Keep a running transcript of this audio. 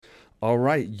All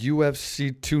right,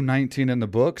 UFC 219 in the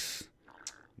books.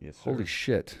 Yes, sir. Holy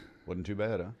shit, Wasn't too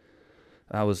bad, huh?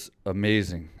 that was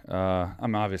amazing.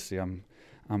 I'm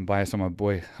biased on my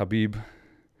boy Habib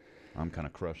I'm kind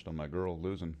of crushed on my girl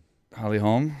losing. Holly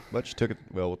Holm. But she took it.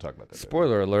 Well, we'll talk about that.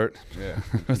 Spoiler alert. Yeah.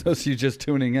 For those of you just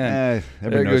tuning in, Everybody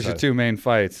there knows goes your two main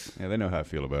fights. Yeah, they know how I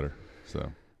feel about her.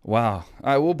 So Wow. All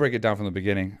right, we'll break it down from the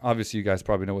beginning. Obviously, you guys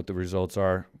probably know what the results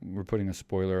are. We're putting a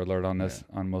spoiler alert on this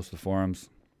on most of the forums.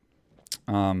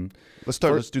 let's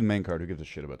start. Let's do the main card. Who gives a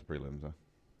shit about the prelims, huh?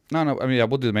 No. I mean, yeah,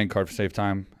 we'll do the main card for save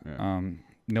time. Yeah.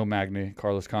 Neil Magny,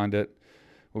 Carlos Condit.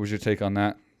 What was your take on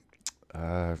that?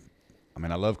 I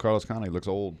mean, I love Carlos Condit. He looks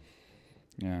old.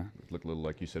 Yeah. Look a little,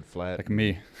 like you said, flat. Like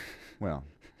me. Well,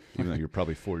 even though you're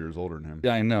probably 4 years older than him.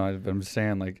 Yeah, I know. I'm just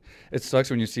saying, like, it sucks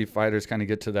when you see fighters kind of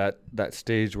get to that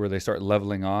stage where they start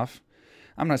leveling off.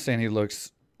 I'm not saying he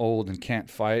looks old and can't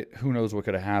fight. Who knows what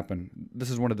could have happened? This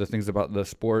is one of the things about the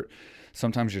sport.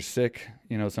 Sometimes you're sick.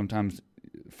 Sometimes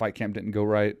fight camp didn't go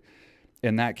right.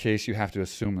 In that case, you have to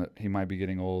assume that he might be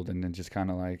getting old and then just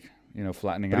kind of like,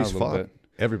 flattening But out he's a little fought bit.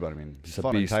 everybody. I mean, he's Just a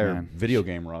fought beast, an entire man. video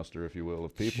game roster, if you will,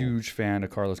 of people. Huge fan of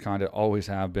Carlos Condit. Always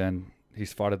have been.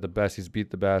 He's fought at the best. He's beat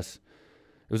the best.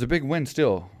 It was a big win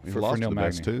still He for lost Neil to the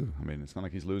Magny. best, too. I mean, it's not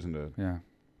like he's losing to,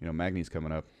 Yeah. Magny's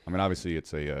coming up. I mean, obviously,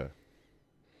 it's a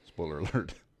spoiler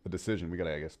alert, a decision. We got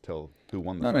to, I guess, tell who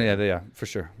won the No, fight. yeah, for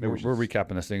sure. Maybe We're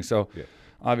recapping this thing. So, Yeah.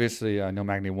 obviously, Neil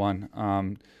Magny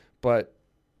won. But,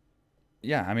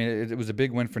 yeah, I mean, it was a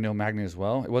big win for Neil Magny as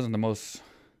well. It wasn't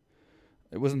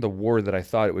the war that I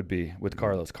thought it would be with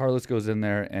Carlos. Carlos goes in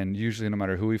there, and usually no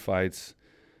matter who he fights,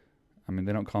 I mean,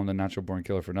 they don't call him the natural born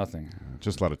killer for nothing.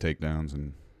 Just a lot of takedowns,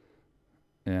 and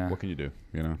Yeah. what can you do,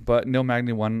 But Neil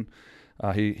Magny won.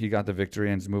 He got the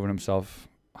victory and is moving himself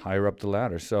higher up the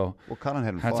ladder. So, Well, Conor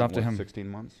hadn't hats fought off in, to him. 16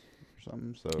 months or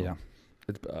something, so yeah.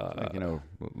 It's, like,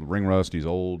 ring rust, he's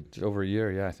old, just over a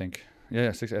year, yeah, I think. Yeah,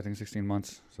 I think 16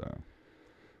 months. so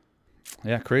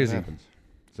Yeah, it crazy. happens.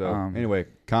 So Um, anyway,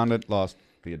 Condit lost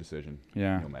via decision.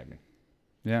 Yeah. Neil Magny.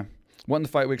 Yeah. Wasn't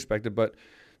the fight we expected, but,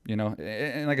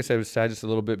 and like I said, it was sad just a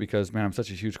little bit because, man, I'm such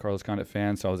a huge Carlos Condit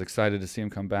fan, so I was excited to see him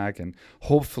come back, and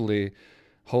hopefully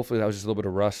that was just a little bit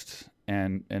of rust,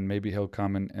 and maybe he'll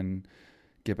come and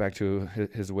get back to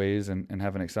his ways and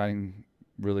have an exciting,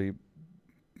 really,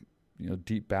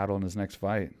 deep battle in his next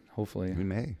fight, hopefully. He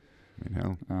may. I mean,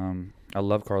 hell. I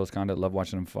love Carlos Condit. Love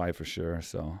watching him fight for sure.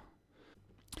 So,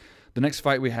 the next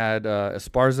fight we had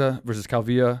Esparza versus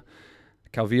Calvillo.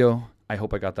 I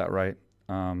hope I got that right.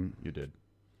 You did.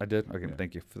 I did? Okay, Yeah.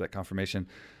 Thank you for that confirmation.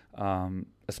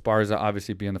 Esparza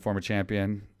obviously being the former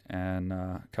champion, and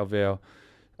Calvillo.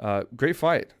 Great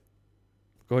fight.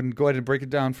 Go ahead and break it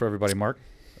down for everybody, Mark.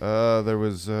 There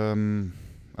was,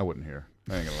 I wasn't here.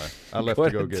 I ain't gonna lie. I left to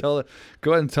go get.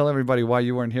 Go ahead and tell everybody why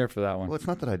you weren't here for that one. Well, it's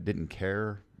not that I didn't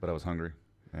care, but I was hungry,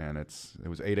 and it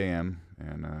was 8 a.m.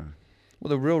 and Well,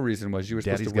 the real reason was you were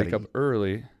supposed Daddy's to wake gotta up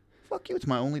early. fuck you. It's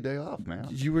my only day off, man.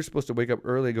 You were supposed to wake up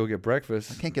early, go get I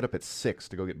breakfast. can't get up at 6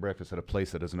 to go get breakfast at a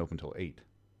place that doesn't open till 8.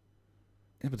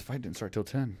 Yeah, but the fight didn't start till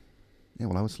 10. Yeah,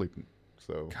 well, I was sleeping,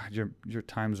 so. God, your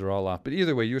times are all off. But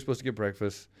either way, you were supposed to get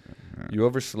breakfast. Yeah. You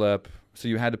overslept, so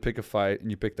you had to pick a fight,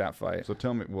 and you picked that fight. So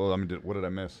tell me, well, I mean, what did I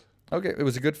miss? Okay, it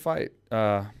was a good fight.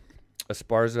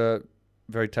 Esparza,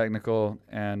 very technical,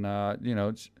 and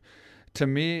to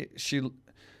me,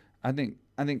 I think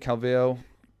Calvillo.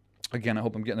 Again, I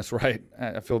hope I'm getting this right.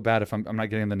 I feel bad if I'm not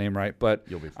getting the name right, but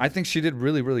You'll be fine. I think she did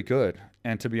really, really good.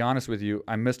 And to be honest with you,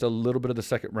 I missed a little bit of the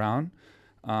second round.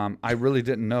 I really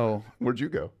didn't know. Where'd you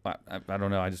go? I don't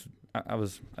know. I think I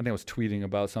was tweeting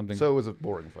about something. So it was a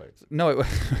boring fight. No,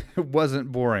 it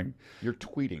wasn't boring. You're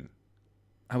tweeting.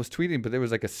 I was tweeting, but there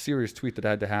was like a serious tweet that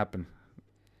had to happen.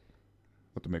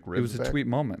 What to make It ribs was a back? tweet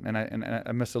moment, and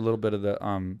I missed a little bit of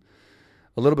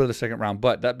the second round.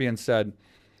 But that being said,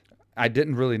 I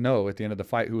didn't really know at the end of the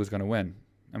fight who was going to win.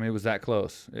 I mean, it was that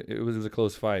close. It was a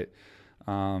close fight.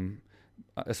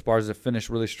 Esparza finished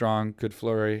really strong, good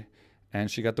flurry, and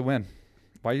she got the win.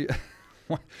 Why you?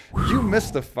 You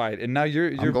missed the fight, and now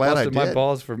you're glad I busting my did.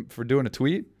 balls for doing a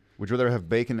tweet. Would you rather have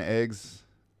bacon, eggs,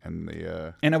 and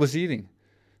the? And I was eating,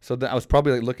 so I was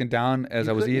probably like looking down as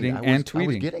I was eating and tweeting. I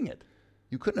was getting it.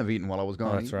 You couldn't have eaten while I was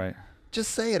gone. Oh, that's right.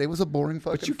 Just say it. It was a boring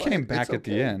fucking But you fight. came back It's at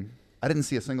the okay. end. I didn't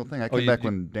see a single thing. I came you- back you-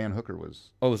 when Dan Hooker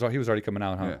was. Oh, he was already coming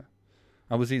out, huh? Yeah.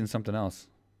 I was eating something else.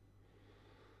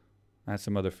 I had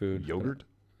some other food. Yogurt?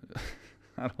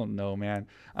 I don't know, man.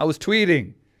 I was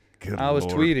tweeting. Good I was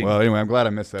Lord. tweeting. Well, anyway, I'm glad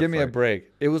I missed that. Give me a fight.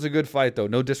 break. It was a good fight, though.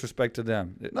 No disrespect to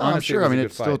them. No, I'm Honestly, sure. was I mean, a it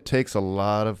good still fight. takes a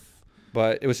lot of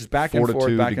But it was just back and forth,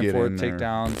 Fortitude back to and get forth, in there.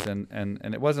 takedowns,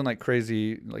 and it wasn't like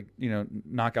crazy, like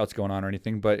knockouts going on or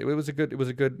anything. But it was a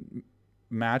good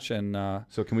match, and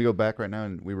So can we go back right now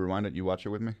and we rewind it? You watch it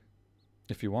with me?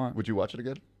 if you want, Would you watch it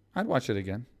again? I'd watch it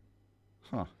again.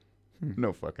 Huh. Hmm.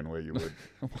 No fucking way you would.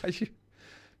 Why you?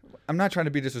 I'm not trying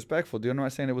to be disrespectful, dude. I'm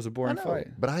not saying it was a I boring know, fight.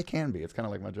 but I can be. It's kind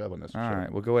of like my job on this All show.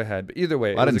 right, well, go ahead. But either way,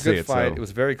 I it didn't was a see good it, fight. so- It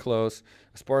was very close.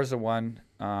 Esparza won.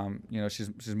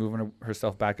 She's moving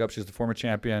herself back up. She's the former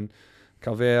champion.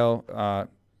 Calvillo,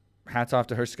 hats off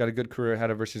to her. She's got a good career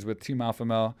ahead of her. She's with Team Alpha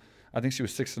Male. I think she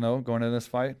was 6-0 going into this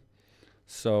fight.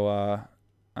 So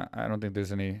I don't think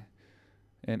there's any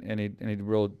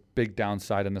real big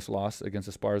downside in this loss against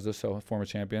Esparza, so a former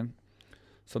champion.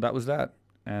 So that was that.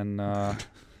 And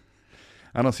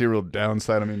I don't see a real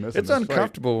downside. I mean, it's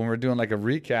uncomfortable when we're doing like a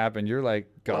recap and you're like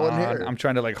Well, in gone. here- I'm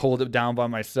trying to like hold it down by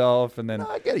myself, and then No,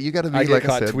 I get it. You got to be I get like I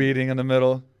caught said. tweeting in the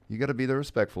middle. You got to be the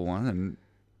respectful one,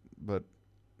 but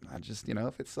I just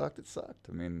if it sucked, it sucked.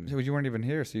 I mean, Yeah, well, you weren't even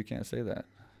here, so you can't say that.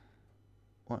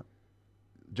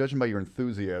 judging by your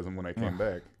enthusiasm when I came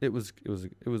back, It was okay.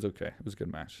 It was a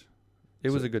good match. It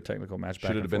So was a good technical match.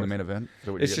 should it have been the main event? Is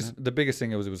that what It's you're just getting the biggest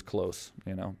thing. It was close,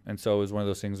 and so it was one of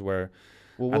those things where at?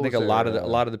 Well, I what think was a there,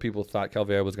 lot of the people thought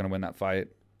Calvillo was going to win that fight.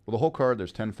 Well, the whole card,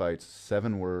 there's 10 fights,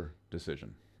 7 were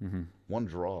decision, Mm-hmm. 1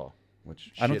 draw.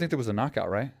 Which I don't shit, think there was a knockout,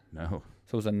 right? no.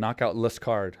 So it was a knockout-less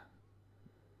card.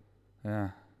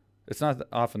 Yeah, it's not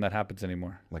often that happens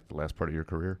anymore. Like the last part of your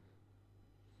career,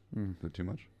 Mm. is it too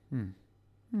much? Mm.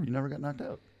 You never got knocked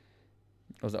out.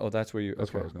 Oh, that's where you. That's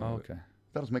okay. where I was going Oh, with it. okay.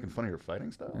 Thought I was making fun of your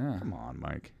fighting style. Yeah. Come on,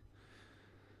 Mike.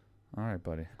 All right,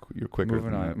 buddy. You're quicker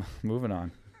Moving than on. that. Moving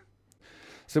on.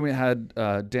 So we had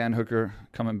Dan Hooker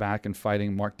coming back and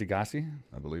fighting Mark Degassi.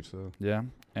 I believe so. Yeah,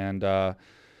 and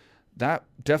that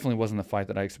definitely wasn't the fight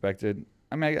that I expected.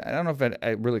 I mean, I don't know if I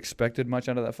really expected much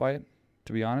out of that fight,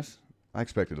 to be honest. I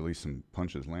expected at least some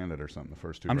punches landed or something the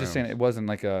first 2 I'm rounds. just saying it wasn't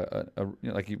like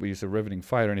like we used a riveting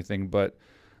fight or anything, but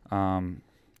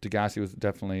Degassi was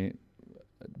definitely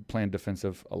playing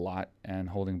defensive a lot and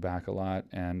holding back a lot.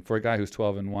 And for a guy who's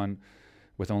 12-1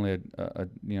 with only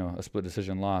a split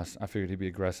decision loss, I figured he'd be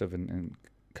aggressive and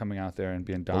coming out there and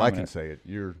being Well, I dominant. can say it.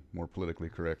 You're more politically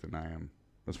correct than I am.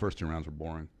 Those first 2 rounds were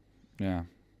boring. Yeah.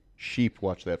 Sheep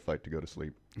watch that fight to go to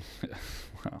sleep.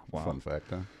 Wow. Fun fact,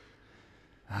 huh?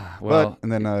 Well,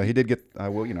 and then he did get.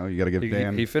 you got to give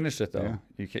Dan. he finished it though.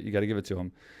 Yeah. You got to give it to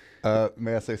him.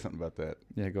 May I say something about that?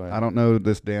 Yeah, go ahead. I don't know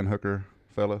this Dan Hooker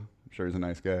fella. I'm sure he's a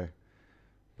nice guy,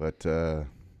 but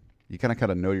you kind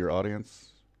of know your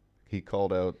audience. He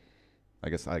called out. I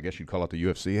guess you'd call out the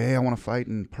UFC. Hey, I want to fight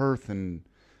in Perth in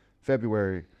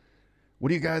February. What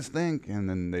do you guys think? And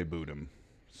then they booed him.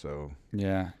 So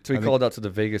Yeah. So he I think- called out to the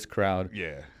Vegas crowd.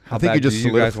 yeah, How I think bad you just do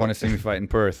you guys solidified- want to see me fight in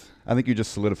Perth? I think you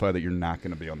just solidified that you're not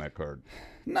going to be on that card.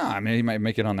 No, I mean he might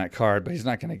make it on that card, but he's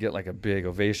not going to get like a big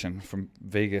ovation from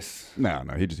Vegas No,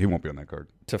 he won't be on that card.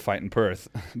 to fight in Perth.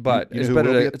 But You it's know who better.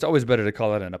 will be It's always better to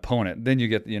call out an opponent. Then you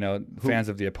get fans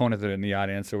of the opponent that are in the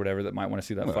audience or whatever that might want to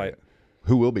see that Well, fight.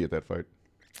 Who will be at that fight?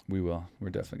 We will. We're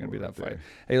definitely going to be Right that fight. there.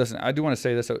 Hey, listen, I do want to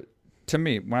say this. So, to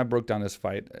me, when I broke down this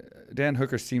fight, Dan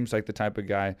Hooker seems like the type of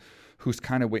guy who's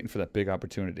kind of waiting for that big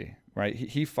opportunity, right?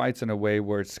 He fights in a way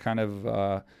where it's kind of,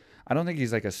 I don't think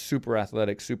he's like a super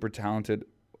athletic, super talented.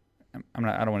 I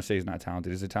don't want to say he's not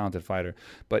talented. He's a talented fighter,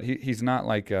 but he's not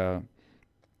like a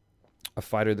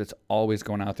fighter that's always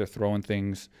going out there throwing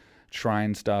things,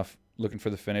 trying stuff, looking for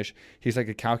the finish. He's like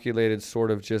a calculated sort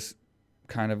of just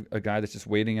kind of a guy that's just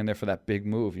waiting in there for that big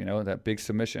move, that big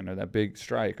submission or that big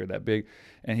strike or that big,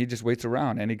 and he just waits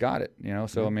around and he got it,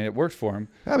 So I mean, it worked for him.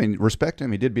 I mean, respect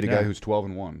him. He did beat a Yeah. guy who's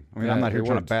 12-1. I mean, Yeah, I'm not here it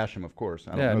trying to worked. bash him, of course.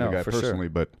 I don't Yeah, know no, the guy for sure. personally,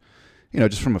 but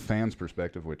just from a fan's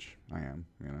perspective, which I am,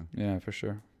 Yeah, for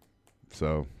sure.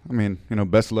 So, I mean,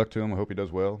 best of luck to him. I hope he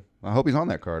does well. I hope he's on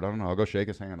that card. I don't know. I'll go shake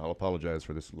his hand. I'll apologize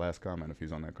for this last comment if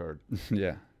he's on that card,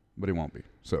 Yeah. but he won't be.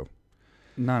 So,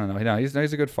 No. He's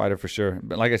a good fighter for sure.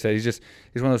 But like I said, he's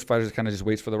one of those fighters that kind of just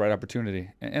waits for the right opportunity,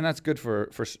 and that's good for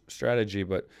strategy.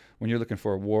 But when you're looking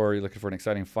for a war, you're looking for an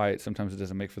exciting fight. Sometimes it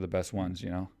doesn't make for the best ones,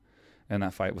 And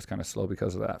that fight was kind of slow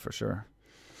because of that, for sure.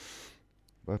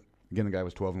 again, the guy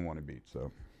was 12-1 he beat.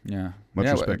 So, Yeah. Much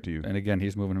Yeah, respect to you. And again,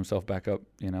 he's moving himself back up,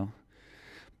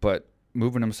 But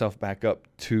moving himself back up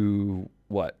to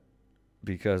what?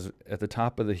 Because at the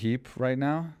top of the heap right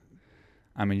now,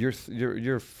 I mean,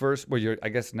 you're first. Well, I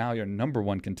guess now you're number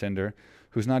one contender,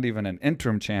 who's not even an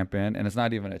interim champion and is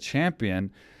not even a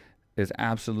champion, is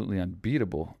absolutely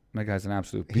unbeatable. That guy's an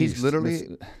absolute beast. he's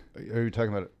literally. Are you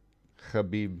talking about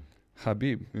Khabib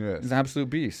Khabib. Yes. He's an absolute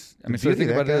beast. I mean, The so the beauty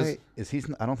thing of that about it guy is,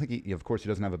 is I don't think he, of course, he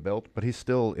doesn't have a belt, but he's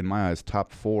still, in my eyes,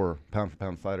 top 4 pound for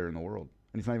pound fighter in the world,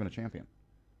 and he's not even a champion.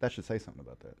 That should say something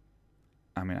about that.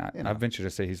 I mean, You know. I venture to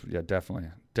say he's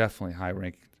definitely high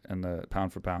ranked in the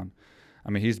pound for pound.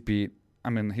 I mean, he's beat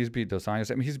Dos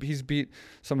Anjos. I mean, he's beat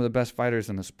some of the best fighters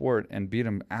in the sport and beat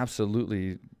him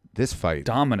absolutely This fight,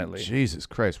 dominantly. Jesus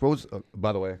Christ! What was?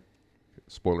 By the way,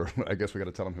 spoiler. I guess we got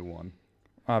to tell him who won.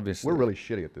 Obviously, We're really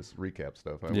shitty at this recap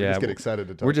stuff. We Yeah, just get excited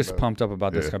to talk. we're just about pumped up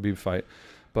about this Yeah. Khabib fight.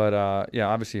 But yeah,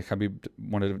 obviously Khabib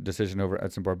wanted a decision over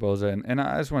Edson Barboza, and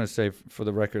I just want to say for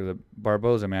the record that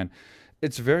Barboza, man,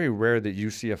 it's very rare that you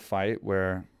see a fight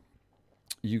where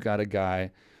you got a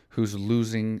guy who's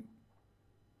losing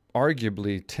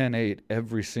arguably 10-8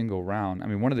 every single round. I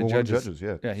mean, one of the Well, judges,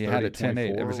 yeah, he had it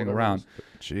 10-8 every single round,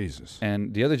 Jesus.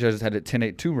 and the other judges had it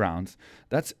 10-8 2 rounds.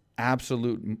 That's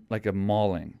absolute like a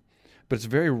mauling. But it's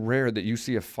very rare that you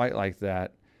see a fight like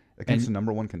that. Against and- the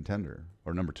number 1 contender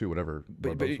or number 2, whatever.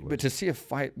 But to see a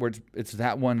fight where it's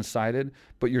that one-sided,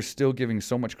 but you're still giving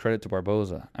so much credit to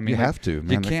Barboza. I mean, you have to, You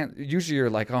man. can't. Usually, you're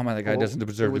like, "Oh man, that guy Well, doesn't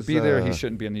deserve it to was, be there. He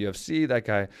shouldn't be in the UFC. That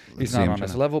guy, he's see, not I'm on trying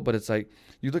his to- level." But it's like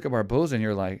you look at Barboza and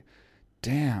you're like,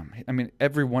 "Damn!" I mean,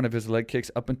 every one of his leg kicks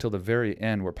up until the very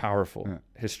end were powerful. Yeah.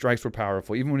 His strikes were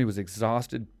powerful, even when he was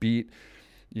exhausted, beat,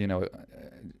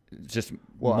 just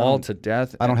mauled to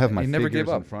death. I don't have my He never figures gave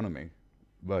up. in front of me,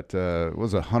 but it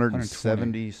was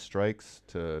 170 strikes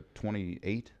to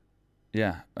 28.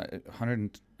 Yeah,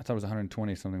 100. I thought it was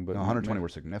 120 something, but No, 120 were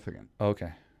significant,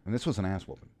 okay. and this was an ass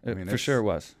whooping. I mean, For sure it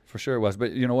was. For sure it was.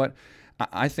 But you know what?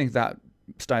 I think that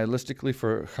stylistically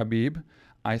for Khabib,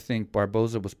 I think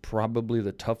Barboza was probably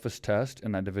the toughest test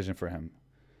in that division for him.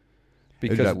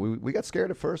 Because we got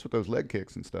scared at first with those leg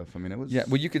kicks and stuff. I mean, it was yeah,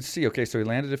 well, you could see. Okay, so he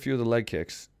landed a few of the leg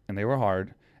kicks, and they were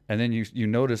hard. And then you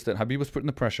noticed that Khabib was putting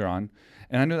the pressure on,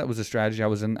 and I knew that was a strategy. I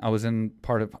was in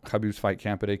part of Khabib's fight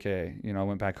camp at AKA. I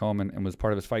went back home and was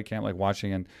part of his fight camp, like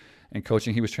watching and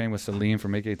coaching. He was training with Salim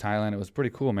from AK Thailand. It was pretty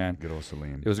cool, man. good old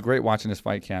Salim. It was great watching his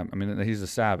fight camp. I mean, he's a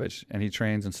savage, and he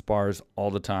trains and spars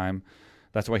all the time.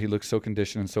 That's why he looks so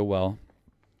conditioned and so well.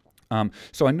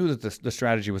 So I knew that the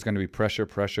strategy was going to be pressure,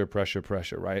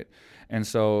 right? And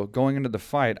so going into the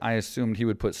fight, I assumed he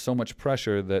would put so much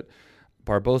pressure that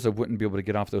Barboza wouldn't be able to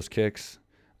get off those kicks.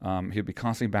 He'd be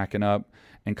constantly backing up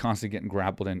and constantly getting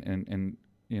grappled and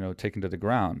taken to the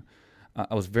ground.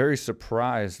 I was very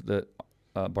surprised that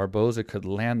Barboza could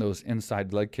land those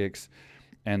inside leg kicks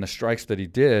and the strikes that he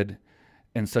did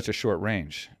in such a short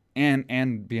range,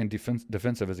 and being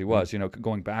defensive as he was,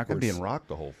 going And backwards, being rocked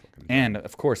the whole fucking time. and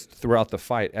of course throughout the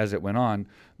fight as it went on,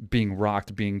 being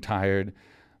rocked, being tired,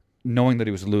 knowing that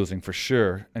he was losing for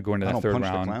sure, and going to I that don't third punch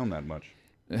round. the clown that much.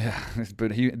 Yeah,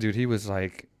 but he was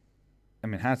like, I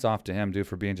mean, hats off to him, dude,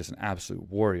 for being just an absolute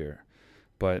warrior.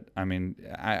 But I mean,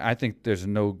 I think there's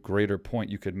no greater point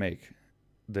you could make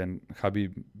than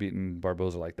Khabib beating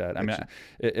Barboza like that. I mean,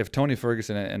 if Tony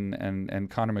Ferguson and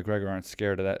Conor McGregor aren't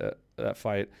scared of that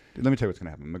fight, Dude, let me tell you what's going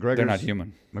to happen. they're not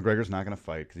human. McGregor's not going to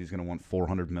fight because he's going to want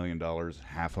 $400 million,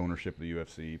 half ownership of the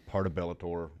UFC, part of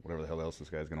Bellator, whatever the hell else this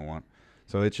guy's going to want.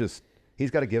 So it's just,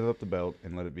 he's got to give up the belt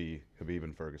and let it be Khabib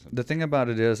and Ferguson. The thing about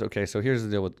it is, okay, so here's the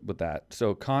deal with that.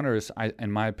 So Conor is,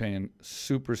 in my opinion,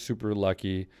 super, super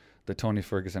lucky that Tony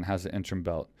Ferguson has the interim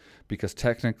belt, because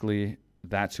technically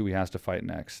that's who he has to fight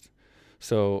next.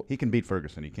 So He can beat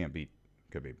Ferguson. He can't beat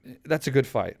Khabib. that's a good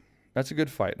fight. That's a good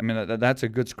fight. I mean, that's a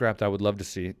good scrap that I would love to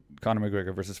see. Conor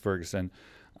McGregor versus Ferguson.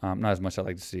 Not as much I'd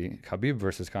like to see Khabib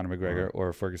versus Conor McGregor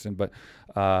or Ferguson, but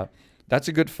that's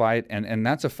a good fight. And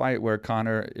that's a fight where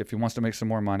Conor, if he wants to make some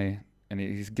more money, and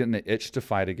he's getting the itch to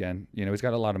fight again, he's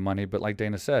got a lot of money. But like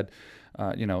Dana said,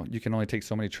 you can only take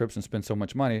so many trips and spend so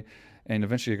much money, and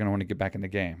eventually you're going to want to get back in the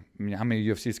game. I mean, how many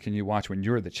UFCs can you watch when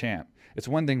you're the champ? It's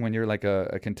one thing when you're like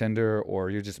a contender or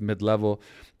you're just mid-level,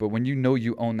 but when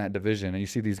you own that division and you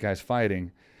see these guys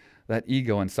fighting, that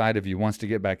ego inside of you wants to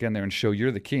get back in there and show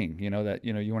you're the king. You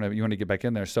want to get back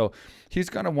in there. So he's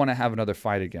going to want to have another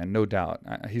fight again, no doubt.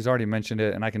 He's already mentioned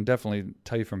it, and I can definitely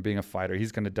tell you from being a fighter,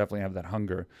 he's going to definitely have that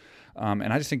hunger.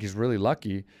 And I just think he's really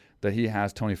lucky that he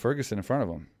has Tony Ferguson in front of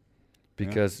him,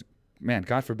 because, man,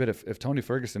 God forbid if Tony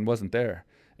Ferguson wasn't there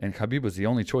and Khabib was the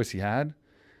only choice he had,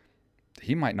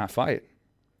 he might not fight.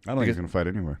 I don't think he's going to fight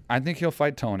anywhere. I think he'll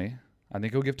fight Tony. I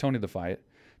think he'll give Tony the fight,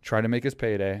 try to make his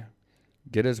payday,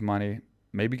 get his money,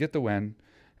 maybe get the win.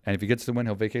 And if he gets the win,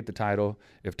 he'll vacate the title.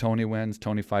 If Tony wins,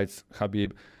 Tony fights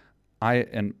Khabib.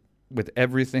 And with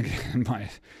everything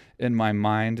in my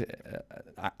mind,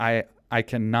 I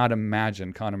cannot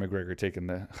imagine Conor McGregor taking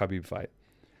the Khabib fight.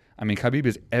 I mean, Khabib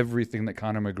is everything that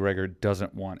Conor McGregor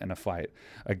doesn't want in a fight.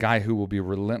 A guy who will be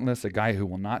relentless, a guy who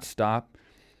will not stop.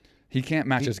 He can't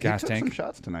match his gas tank. He took some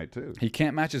shots tonight, too. He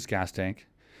can't match his gas tank.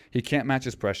 He can't match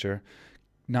his pressure.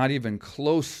 Not even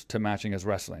close to matching his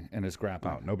wrestling and his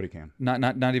grappling. Oh, nobody can.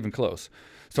 Not even close.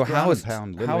 So how is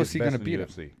he going to beat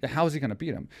him? How is he going to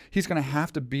beat him? He's going to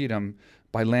have to beat him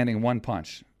by landing one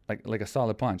punch, like a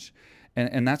solid punch.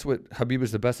 And that's what Khabib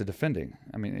is the best at defending.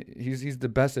 I mean, he's the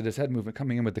best at his head movement,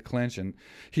 coming in with the clinch. And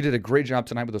he did a great job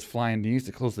tonight with those flying knees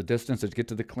to close the distance, to get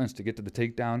to the clinch, to get to the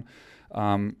takedown.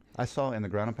 I saw in the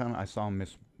ground and pound, I saw him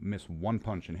miss one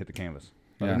punch and hit the canvas.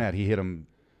 Other than that, he hit him,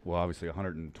 well, obviously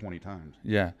 120 times.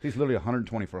 Yeah. He's literally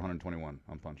 120 for 121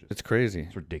 on punches. It's crazy.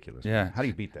 It's ridiculous. Yeah. Man. How do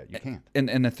you beat that? You can't.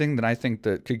 And the thing that I think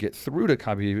that could get through to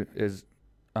Khabib is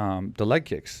the leg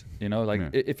kicks. You know,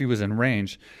 if he was in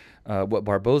range, what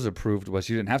Barboza proved was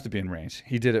you didn't have to be in range.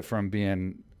 He did it from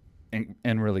being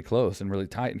in really close and really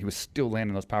tight, and he was still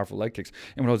landing those powerful leg kicks.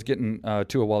 And what I was getting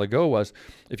to a while ago was,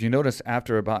 if you notice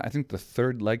after about, I think the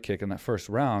third leg kick in that first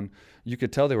round, you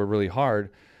could tell they were really hard.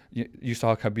 You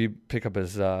saw Khabib pick up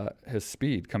his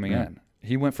speed coming in.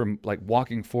 He went from like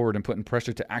walking forward and putting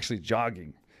pressure to actually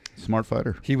jogging. Smart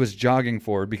fighter. He was jogging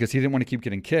forward because he didn't want to keep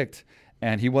getting kicked,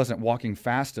 and he wasn't walking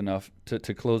fast enough to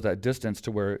close that distance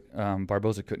to where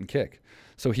Barboza couldn't kick.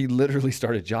 So he literally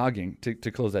started jogging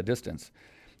to close that distance.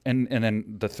 And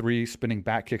then the 3 spinning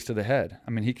back kicks to the head.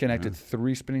 I mean, he connected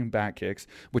 3 spinning back kicks,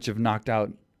 which have knocked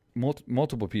out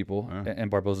multiple people in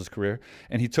Barboza's career,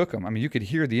 and he took them. I mean, you could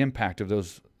hear the impact of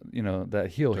those, that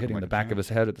heel hitting the back of his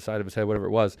head, at the side of his head, whatever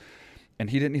it was, and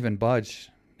he didn't even budge.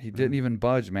 He didn't even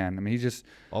budge, man. I mean, he just...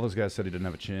 All those guys said he didn't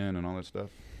have a chin and all that stuff.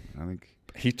 I think...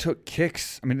 He took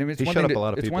kicks. I mean, he shut up a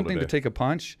lot of people. It's one thing to take a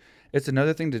punch. It's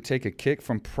another thing to take a kick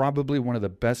from probably one of the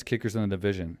best kickers in the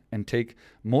division and take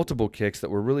multiple kicks that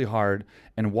were really hard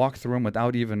and walk through them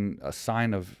without even a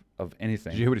sign of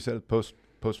anything. Did you hear what he said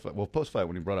post-fight? Well, post-fight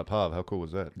when he brought up Hav, how cool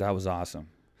was that? That was awesome.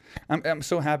 I'm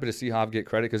so happy to see Hav get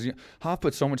credit because Hav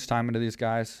put so much time into these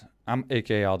guys. I'm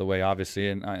AKA all the way, obviously,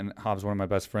 and Hav's one of my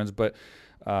best friends. But,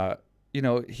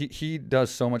 he does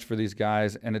so much for these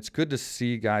guys, and it's good to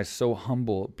see guys so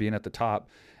humble being at the top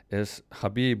as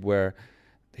Khabib, where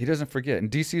he doesn't forget. And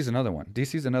DC's another one.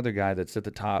 DC's another guy that's at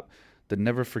the top that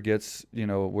never forgets,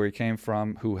 where he came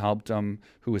from, who helped him,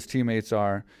 who his teammates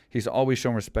are. He's always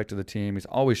shown respect to the team. He's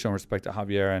always shown respect to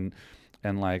Javier.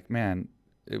 And man,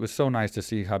 it was so nice to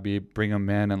see Khabib bring him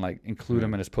in and, include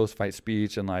him in his post-fight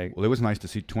speech. And, well, it was nice to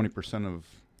see 20% of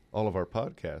all of our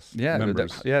podcast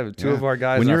members. Two of our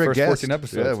guys in our first 14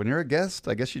 episodes. Yeah, when you're a guest,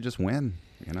 I guess you just win,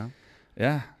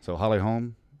 Yeah. So Holly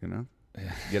Holm,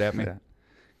 get at me. Yeah.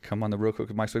 Come on the Real Quick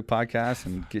with Mike Swick podcast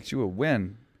and get you a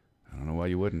win. I don't know why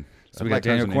you wouldn't. So we got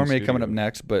Daniel Cormier coming up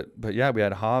next, but yeah, we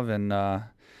had Hav and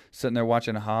sitting there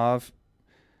watching Hav.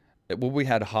 Well, we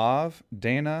had Hav,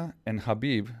 Dana, and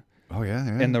Khabib. Oh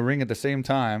yeah. In the ring at the same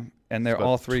time, and they're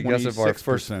all 3 guests of our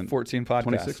first 14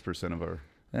 podcasts. 26% of our.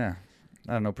 Yeah,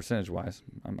 I don't know percentage-wise.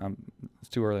 It's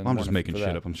too early. I'm just making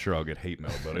shit up. I'm sure I'll get hate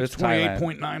mail, but it's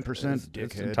 28.9%.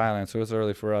 It's in Thailand, so it's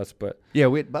early for us. But yeah,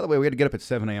 by the way, we had to get up at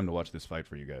 7 a.m. to watch this fight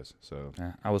for you guys. So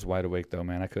yeah, I was wide awake though,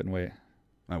 man. I couldn't wait.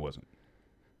 I wasn't.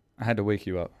 I had to wake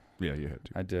you up. Yeah, you had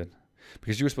to. I did,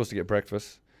 because you were supposed to get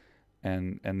breakfast,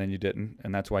 and then you didn't,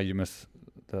 and that's why you missed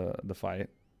the fight.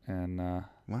 And wow,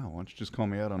 why don't you just call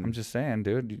me out on? I'm just saying,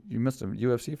 dude, you missed a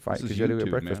UFC fight because you had to get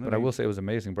breakfast. But I will say it was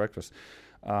amazing breakfast.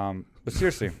 But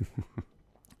seriously,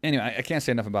 anyway, I can't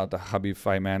say enough about the Khabib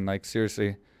fight, man.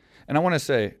 Seriously, and I want to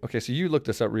say, okay, so you looked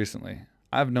this up recently.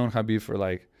 I've known Khabib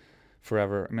for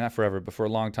forever. I mean, not forever, but for a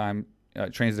long time.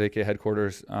 Trains at AK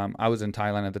headquarters. I was in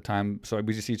Thailand at the time, so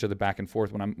we just see each other back and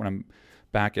forth when I'm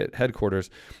back at headquarters.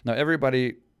 Now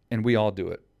everybody, and we all do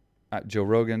it. Joe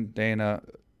Rogan, Dana,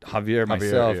 Javier,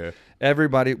 myself,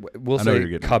 everybody will say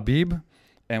Khabib,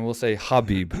 and we'll say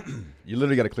Habib. You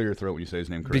literally got to clear your throat when you say his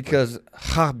name correctly. Because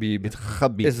Habib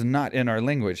is not in our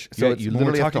language. So you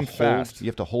literally have to fast. You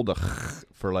have to hold the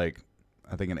for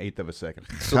I think 1/8 of a second.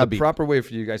 So Khabib. The proper way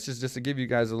for you guys, just to give you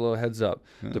guys a little heads up,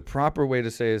 the proper way to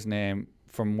say his name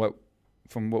from what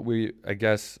we, I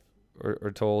guess,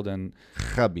 are told, and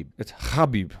Khabib. It's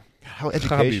Habib. How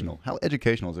educational. How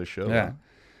educational is this show? Yeah. Huh?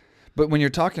 But when you're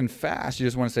talking fast, you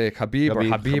just want to say Khabib or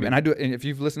Habib. And I do. And if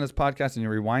you've listened to this podcast and you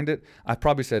rewind it, I've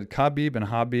probably said Khabib and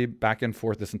Habib back and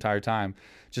forth this entire time,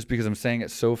 just because I'm saying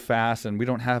it so fast, and we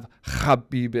don't have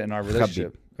Habib in our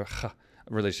relationship.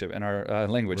 Relationship in our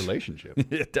language. Relationship?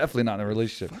 Yeah, definitely not in a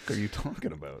relationship. What the fuck are you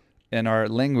talking about? In our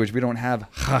language, we don't have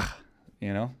ha.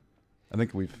 I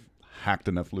think we've hacked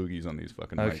enough loogies on these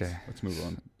fucking mics. Okay. Let's move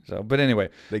on. So, but anyway,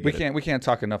 They we get it. can't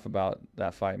talk enough about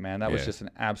that fight, man. That was Yeah. just an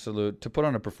absolute, to put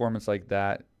on a performance like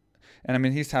that. And I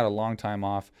mean, he's had a long time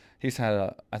off. He's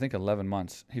had, I think, 11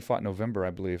 months. He fought in November,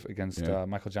 I believe, against Yeah.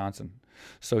 Michael Johnson.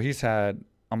 So he's had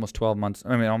almost 12 months.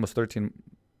 I mean, almost 13.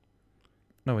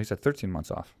 No, he's had 13 months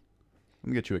off. Let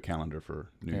me get you a calendar for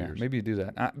New Year's. Maybe you do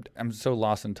that. I'm so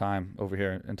lost in time over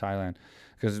here in Thailand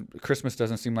because Christmas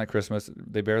doesn't seem like Christmas.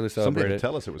 They barely celebrate Somebody it.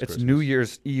 tell us it was It's Christmas. New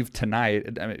Year's Eve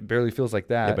tonight. I mean, it barely feels like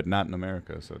that. Yeah, but not in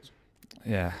America, so it's.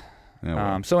 Yeah. Yeah,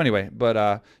 well, So anyway, but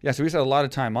yeah, so he's had a lot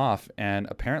of time off, and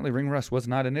apparently ring rust was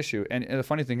not an issue. And the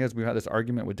funny thing is, we had this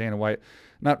argument with Dana White,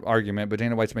 not argument, but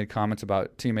Dana White's made comments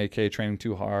about Team AK training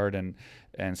too hard and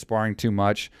sparring too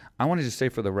much. I wanted to say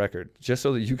for the record, just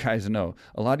so that you guys know,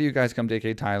 a lot of you guys come to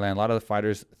AK Thailand. A lot of the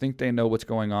fighters think they know what's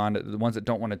going on. The ones that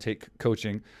don't want to take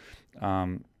coaching,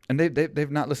 and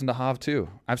they've not listened to Hav too.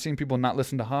 I've seen people not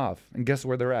listen to Hav, and guess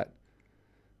where they're at?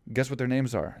 Guess what their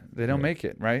names are? They don't Yeah. make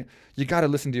it, right? You got to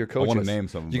listen to your I coaches. want to name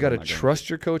some. You got to trust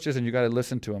your coaches, and you got to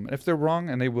listen to them. And if they're wrong,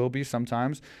 and they will be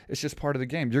sometimes, it's just part of the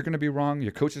game. You're going to be wrong.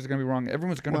 Your coaches are going to be wrong.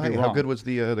 Everyone's going to be wrong. How good was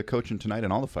the coaching tonight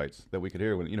in all the fights that we could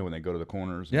hear when they go to the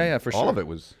corners? Yeah, and yeah, for all sure. of it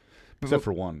was, except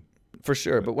for one. For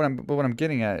sure. But what I'm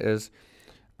getting at is,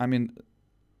 I mean,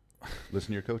 Listen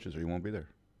to your coaches, or you won't be there.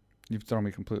 you've thrown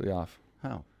me completely off.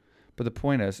 How? But the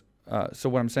point is, so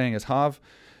what I'm saying is, Hav,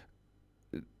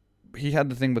 he had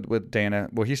the thing with Dana.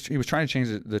 Well, he was trying to change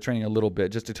the training a little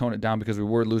bit just to tone it down because we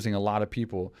were losing a lot of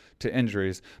people to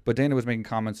injuries. But Dana was making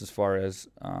comments as far as,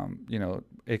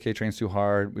 AK trains too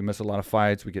hard. We miss a lot of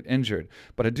fights. We get injured.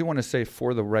 But I do want to say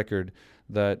for the record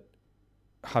that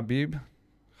Habib.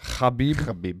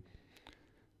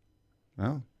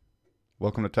 Oh,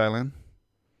 welcome to Thailand.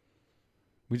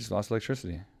 We just lost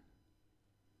electricity.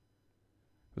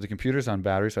 But the computer's on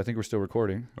battery, so I think we're still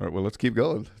recording. All right, well, let's keep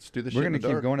going. Let's do this. We're shit gonna in the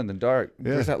keep dark. going in the dark.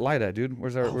 Yeah. Where's that light at, dude?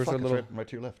 Where's our Oh, where's fuck, our it's little? right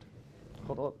to your left.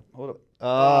 Hold up. We're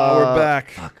We're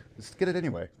back. Fuck. Let's get it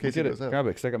anyway. In case Get it it. goes out. Grab it,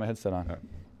 because I got my headset on. All right.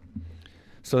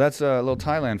 So that's a little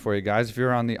Thailand for you guys. If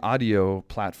you're on the audio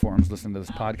platforms listening to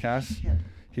this podcast,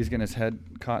 he's getting his head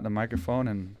caught in the microphone,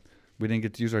 and we didn't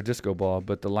get to use our disco ball,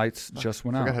 but the lights just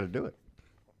went Forgot out. how to do it.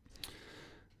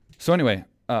 So anyway,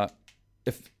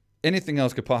 if anything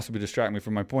else could possibly distract me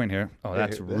from my point here,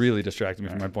 that's this. really distracting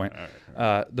me from my point. All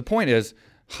right. The point is,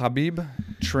 Habib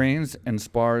trains and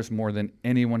spars more than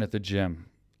anyone at the gym,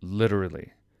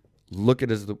 literally. Look at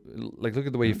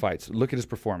the way he fights. Look at his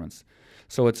performance.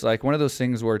 So it's like one of those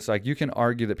things where it's like you can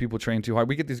argue that people train too hard.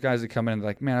 We get these guys that come in and they're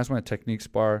like, man, I just want a technique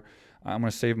spar. I'm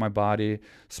going to save my body.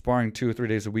 Sparring 2 or 3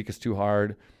 days a week is too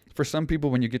hard. For some people,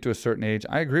 when you get to a certain age,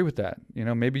 I agree with that.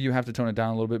 Maybe you have to tone it down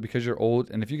a little bit because you're old.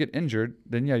 And if you get injured,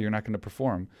 then yeah, you're not going to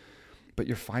perform. But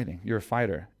you're fighting. You're a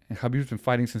fighter. And Habib's been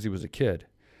fighting since he was a kid.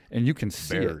 And you can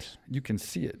see it. You can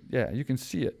see it. Yeah, you can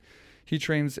see it. He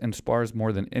trains and spars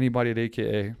more than anybody at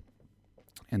AKA.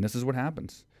 And this is what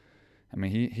happens. I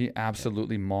mean, he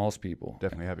absolutely mauls people.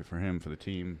 Definitely happy for him, for the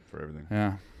team, for everything.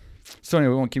 Yeah. So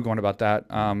anyway, we won't keep going about that.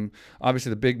 Obviously,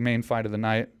 the big main fight of the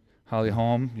night, Holly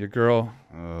Holm, your girl,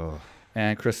 Oh,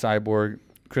 and Chris Cyborg.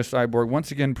 Chris Cyborg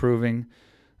once again proving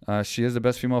she is the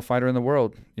best female fighter in the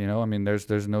world. I mean,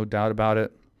 there's no doubt about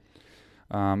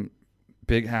it.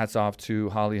 Big hats off to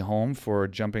Holly Holm for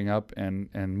jumping up and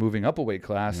moving up a weight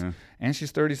class. yeah. And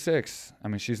she's 36. I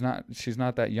mean, she's not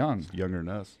that young. Younger than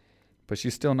us. But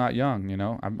she's still not young,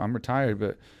 I'm retired,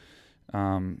 but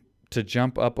to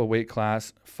jump up a weight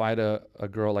class, fight a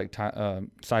girl like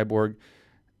Cyborg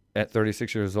at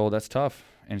 36 years old, that's tough.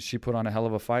 And she put on a hell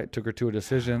of a fight, took her to a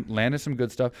decision, landed some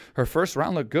good stuff. Her first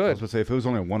round looked I was good. going to say, if it was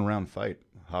only a 1-round fight,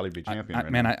 Holly'd be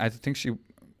champion now. I think she,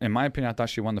 in my opinion, I thought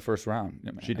she won the first round.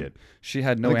 She did. She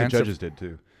had I no think answer. the judges did,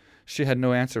 too. She had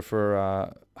no answer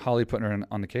for Holly putting her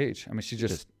on the cage. I mean, she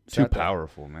just Too sat there.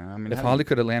 powerful, man. I mean, If Holly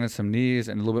could have landed some knees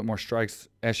and a little bit more strikes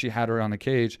as she had her on the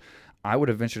cage, I would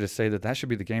have ventured to say that should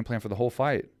be the game plan for the whole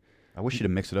fight. I wish she'd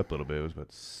have mixed it up a little bit. It was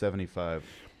about 75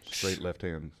 straight left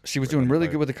hands. She was doing really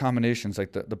good with the combinations,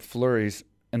 like the flurries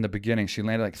in the beginning. She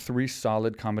landed like 3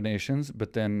 solid combinations,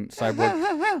 but then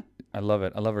Cyborg, I love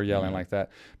it. I love her yelling like that.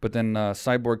 But then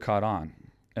Cyborg caught on,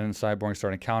 and then Cyborg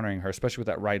started countering her, especially with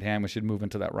that right hand when she'd move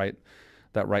into that right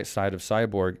side of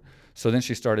Cyborg. So then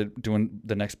she started doing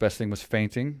the next best thing was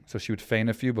feinting. So she would feint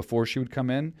a few before she would come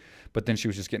in, but then she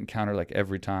was just getting countered like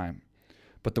every time.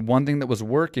 But the one thing that was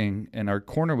working, and our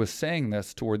corner was saying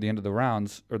this toward the end of the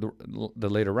rounds, or the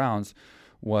later rounds,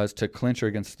 was to clinch her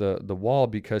against the wall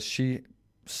because she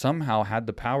somehow had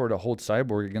the power to hold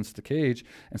Cyborg against the cage,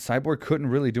 and Cyborg couldn't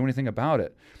really do anything about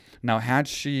it. Now, had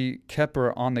she kept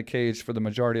her on the cage for the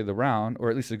majority of the round, or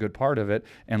at least a good part of it,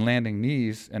 and landing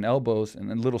knees and elbows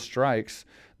and little strikes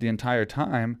the entire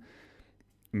time,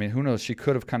 I mean, who knows? She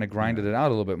could have kind of grinded it out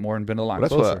a little bit more and been a lot Well,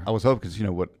 that's closer. what I was hoping,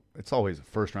 because it's always a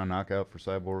first round knockout for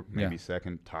Cyborg, maybe Yeah.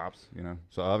 second tops.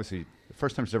 So obviously the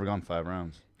first time she's ever gone 5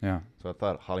 rounds. Yeah. So I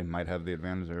thought Holly might have the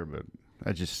advantage there, but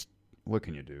what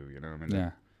can you do? I mean,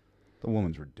 Yeah. the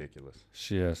woman's ridiculous.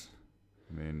 She is.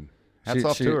 I mean, hats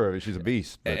off to her. She's a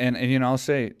beast. But And I'll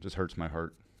say, it just hurts my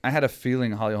heart. I had a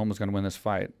feeling Holly Holm was going to win this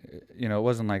fight. It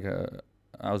wasn't like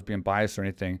I was being biased or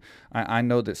anything. I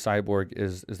know that Cyborg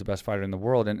is the best fighter in the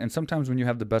world. And sometimes when you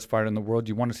have the best fighter in the world,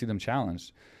 you want to see them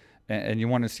challenged. And you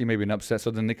want to see maybe an upset,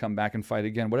 so then they come back and fight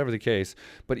again, whatever the case.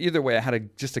 But either way, I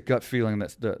had just a gut feeling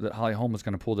that Holly Holm was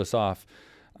going to pull this off.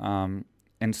 And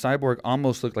Cyborg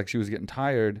almost looked like she was getting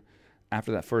tired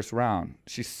after that first round.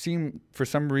 She seemed, for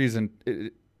some reason,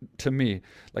 to me,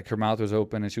 like her mouth was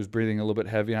open and she was breathing a little bit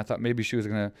heavy. And I thought maybe she was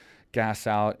going to gas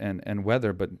out and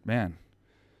weather, but man,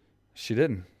 she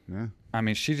didn't. Yeah. I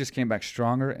mean, she just came back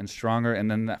stronger and stronger. And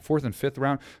then that fourth and fifth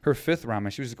round, her fifth round,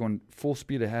 man, she was just going full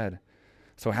speed ahead.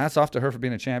 So hats off to her for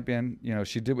being a champion.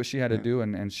 She did what she had to do,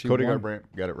 and she Cody won. Garbrandt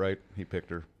got it right. He picked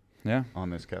her Yeah,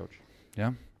 on this couch.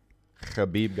 yeah.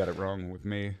 Khabib got it wrong with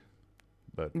me.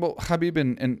 But Well, Khabib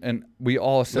and we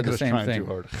all said look at the us same trying thing. too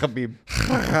hard. Khabib.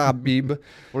 Khabib.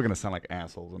 We're gonna sound like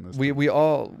assholes on this. We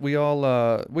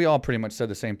all pretty much said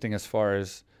the same thing as far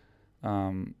as,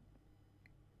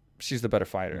 she's the better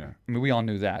fighter. Yeah. I mean, we all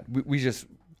knew that. We just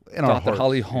In our thought that hearts,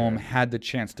 Holly Holm yeah. had the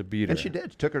chance to beat her. And she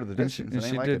did. Took her to the And she- distance.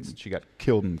 and she Like did. she got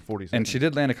killed in 40 seconds. And she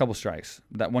did land a couple strikes.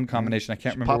 That one combination, I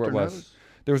can't She remember popped what it her was. nose.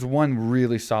 There was one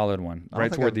really solid one I don't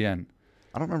right think toward I've- the end.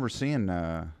 I don't remember seeing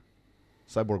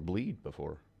Cyborg bleed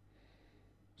before.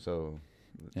 So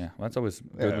Yeah, well, that's always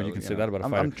good when you can say that about a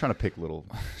I'm, fighter. I'm trying to pick little.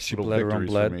 She little bled her own victories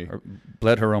for blood, me. or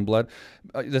bled her own blood.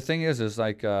 The thing is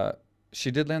like she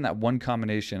did land that one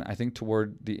combination. I think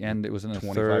toward the end, it was in the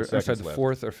 25 third, or sorry, seconds the left.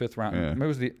 fourth or fifth round. Yeah. Maybe it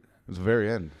was It was the very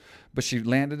end. but she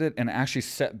landed it and actually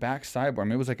set back Cyborg. I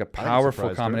mean, it was like a it powerful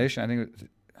surprised her. combination. I think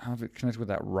I don't know if it connects with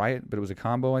that right, but it was a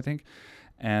combo, I think.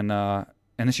 And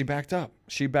then she backed up.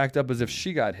 She backed up as if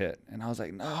she got hit, and I was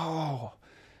like, no.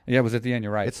 Yeah, it was at the end.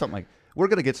 You're right. It's something like we're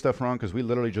gonna get stuff wrong because we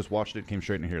literally just watched it, came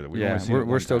straight in here. That we Yeah, only seen it we're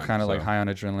one still time, kind of like so- high on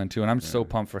adrenaline too, and I'm so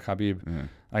pumped for Khabib. Yeah.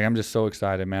 Like I'm just so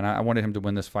excited, man. I wanted him to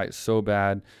win this fight so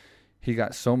bad. He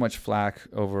got so much flack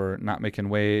over not making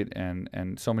weight, and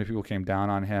so many people came down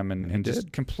on him and, And he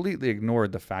just completely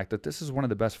ignored the fact that this is one of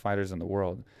the best fighters in the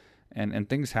world. And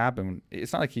things happen.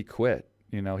 It's not like he quit.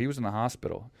 He was in the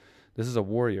hospital. This is a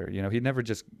warrior. He'll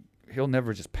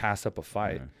never just pass up a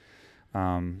fight.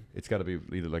 Yeah. It's got to be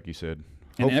either like you said.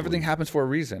 And hopefully. everything happens for a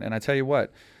reason. And I tell you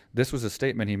what, this was a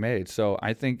statement he made. So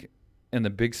I think in the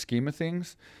big scheme of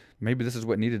things, maybe this is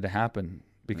what needed to happen,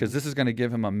 because this is going to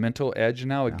give him a mental edge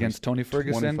now against Tony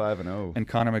Ferguson 25-0. and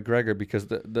Conor McGregor, because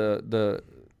the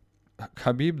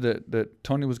Khabib that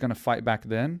Tony was going to fight back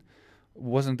then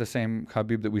wasn't the same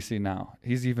Khabib that we see now.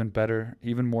 He's even better,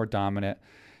 even more dominant.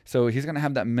 So he's going to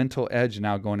have that mental edge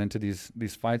now going into these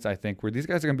fights, I think, where these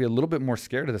guys are going to be a little bit more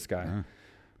scared of this guy. Yeah.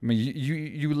 I mean,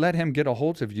 you let him get a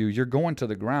hold of you, you're going to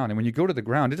the ground. And when you go to the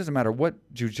ground, it doesn't matter what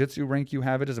jiu-jitsu rank you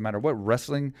have. It doesn't matter what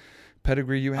wrestling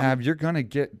pedigree you have. You're going to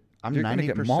get I'm you're gonna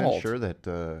get 90% mauled. sure that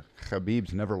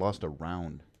Khabib's never lost a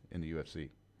round in the UFC.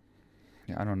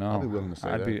 Yeah, I don't know. I'll be willing to say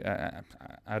that.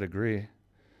 I'd agree.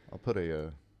 I'll put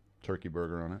a turkey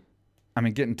burger on it. I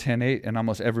mean, getting 10-8 in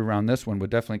almost every round this one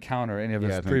would definitely counter any of Yeah,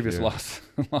 his I think, previous yeah.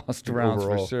 lost rounds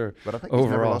Overall. for sure. But I think he's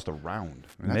never Overall. lost a round.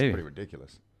 I mean, that's Maybe. pretty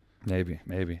ridiculous.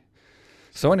 Maybe.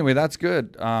 So anyway, that's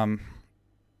good. So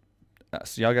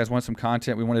y'all guys want some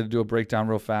content? We wanted to do a breakdown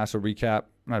real fast, a recap.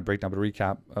 Not a breakdown, but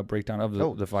a breakdown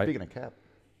of the fight. Speaking of Cap,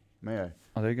 may I?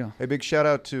 Oh, there you go. Hey, big shout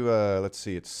out to, let's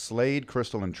see, it's Slade,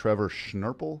 Crystal, and Trevor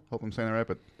Schnurple. Hope I'm saying that right,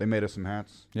 but they made us some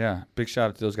hats. Yeah, big shout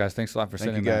out to those guys. Thanks a lot for Thank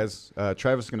sending you, that. guys.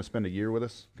 Travis is going to spend a year with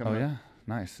us Oh, coming up. yeah.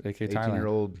 Nice. AK Thailand.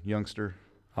 18-year-old youngster.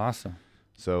 Awesome.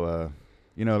 So,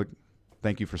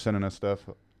 thank you for sending us stuff.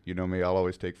 You know me, I'll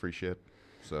always take free shit.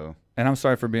 So And I'm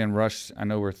sorry for being rushed. I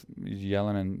know we're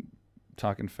yelling and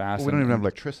talking fast. well, we don't and even have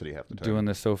electricity half the time. doing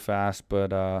this so fast,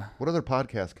 but What other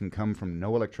podcast can come from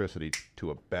no electricity to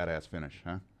a badass finish,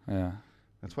 huh? yeah.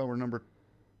 That's why we're number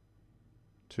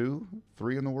 2,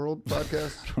 3 in the world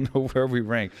podcast. I don't know where we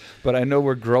rank, but I know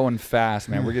we're growing fast,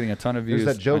 man. We're getting a ton of views.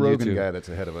 There's that Joe on Rogan YouTube. guy that's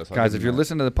ahead of us. I'll Guys, give if him you're that.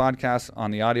 listening to the podcast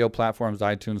on the audio platforms,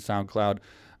 iTunes, SoundCloud,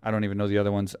 I don't even know the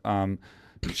other ones.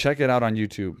 Check it out on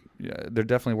YouTube. Yeah, they're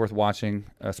definitely worth watching,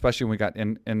 especially when we got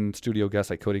in studio guests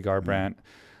like Cody Garbrandt.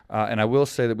 And I will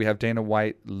say that we have Dana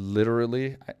White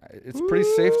literally, it's pretty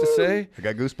safe to say, I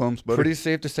got goosebumps, buddy. pretty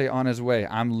safe to say on his way.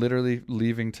 I'm literally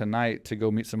leaving tonight to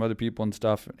go meet some other people and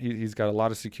stuff. He's got a lot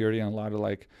of security and a lot of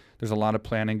there's a lot of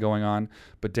planning going on.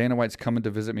 But Dana White's coming to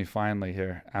visit me finally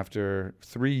here after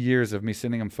 3 years of me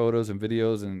sending him photos and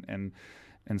videos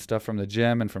and stuff from the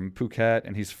gym and from Phuket.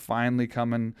 And he's finally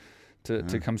coming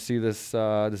to come see this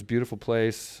this beautiful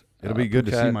place. It'll be good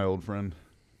to see Phuket. my old friend.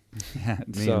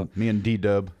 Yeah, Me and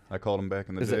D-Dub. I called him back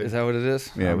in the day. is that what it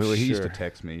is? Yeah, I'm well, he used to sure.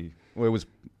 text me. Well, it was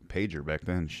pager back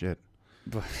then. Shit.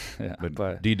 But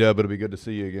But D-Dub, it'll be good to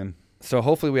see you again. so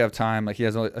hopefully we have time. Like he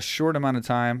has only a short amount of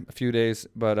time, a few days,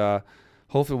 but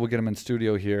hopefully we'll get him in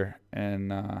studio here.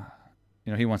 And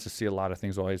he wants to see a lot of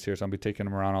things while he's here, so I'll be taking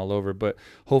him around all over. But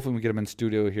hopefully we get him in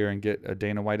studio here and get a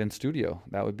Dana White in studio.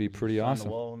 That would be pretty Sign awesome.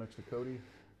 the wall next to Cody.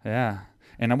 Yeah.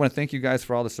 And I want to thank you guys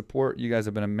for all the support. You guys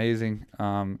have been amazing.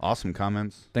 Awesome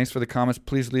comments. Thanks for the comments.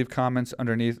 Please leave comments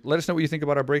underneath. Let us know what you think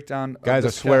about our breakdown. Guys, I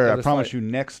swear, I promise you,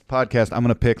 next podcast, I'm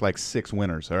going to pick like 6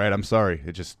 winners. All right? I'm sorry.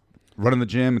 It just running the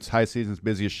gym. It's high season. It's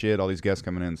busy as shit. All these guests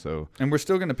coming in. So And we're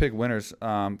still going to pick winners.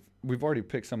 We've already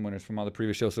picked some winners from all the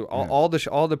previous shows. So all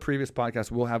the previous podcasts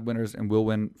will have winners and will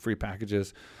win free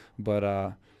packages.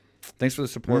 But thanks for the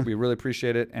support. We really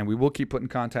appreciate it. And we will keep putting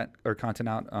content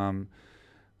out.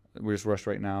 We're just rushed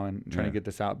right now and trying to get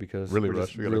this out because really we're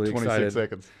rushed. just We got really like 26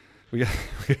 excited.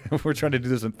 seconds. We're trying to do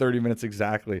this in 30 minutes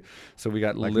exactly. So we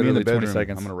got Like me in literally the 20 bedroom.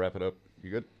 seconds. I'm going to wrap it up. You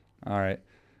good? All right.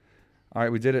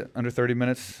 We did it under 30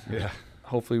 minutes. Yeah.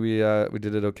 Hopefully we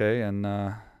did it okay. And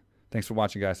thanks for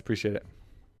watching, guys. Appreciate it.